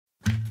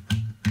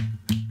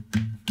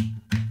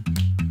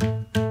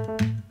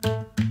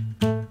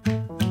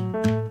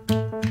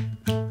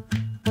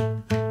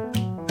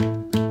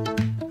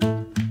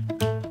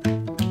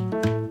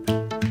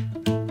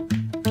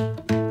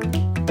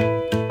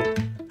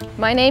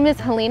My name is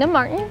Helena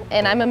Martin,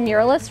 and I'm a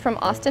muralist from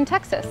Austin,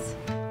 Texas.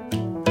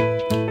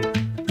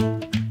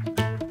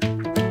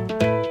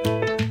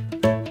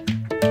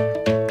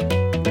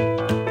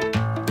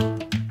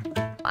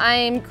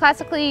 I'm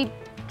classically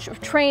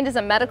trained as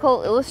a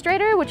medical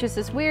illustrator, which is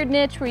this weird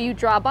niche where you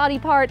draw body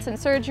parts and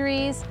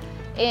surgeries.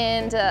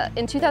 And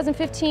in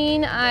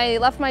 2015, I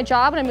left my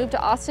job and I moved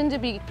to Austin to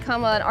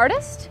become an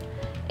artist.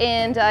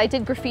 And I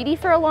did graffiti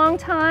for a long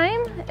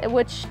time,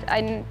 which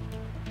I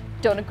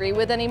don't agree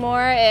with anymore.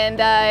 And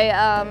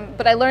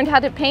but I learned how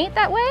to paint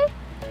that way.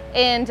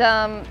 And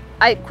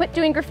I quit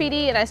doing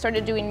graffiti and I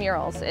started doing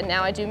murals. And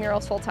now I do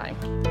murals full time.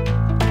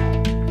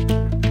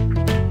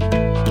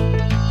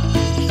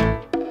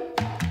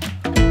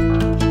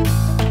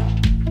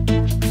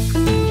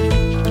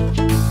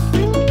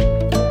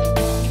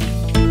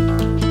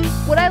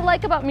 What I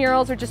like about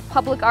murals, or just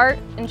public art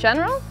in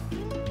general,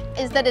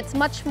 is that it's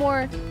much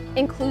more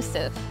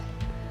inclusive.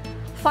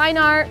 Fine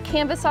art,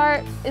 canvas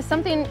art, is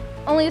something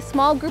only a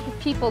small group of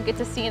people get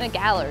to see in a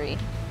gallery.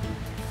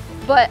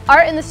 But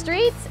art in the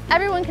streets,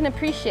 everyone can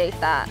appreciate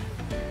that.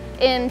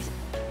 And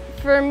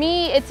for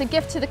me, it's a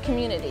gift to the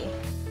community.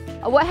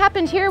 What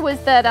happened here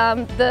was that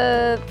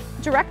the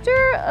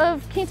director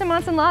of Quinta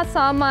Mazatlán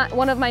saw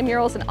one of my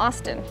murals in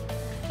Austin,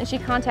 and she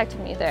contacted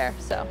me there.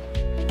 So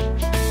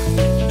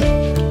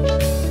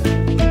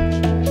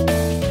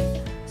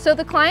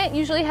the client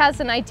usually has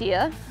an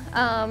idea.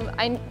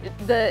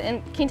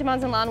 Quinta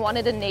Mazatlán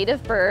wanted a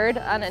native bird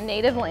on a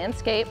native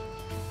landscape,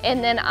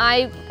 and then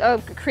I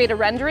create a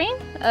rendering,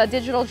 a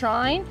digital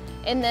drawing,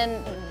 and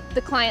then the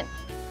client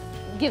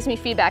gives me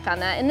feedback on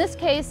that. In this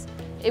case,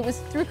 it was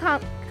through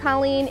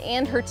Colleen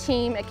and her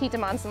team at Quinta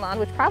Mazatlán,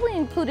 which probably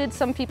included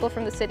some people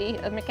from the city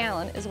of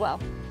McAllen as well.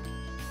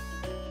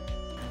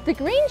 The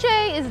green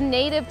jay is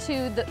native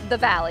to the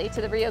valley, to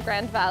the Rio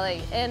Grande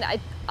Valley, and I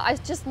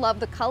just love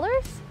the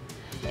colors.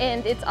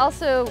 And it's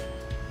also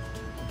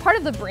part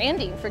of the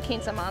branding for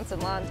Quinta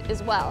Mazatlán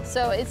as well,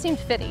 so it seemed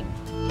fitting.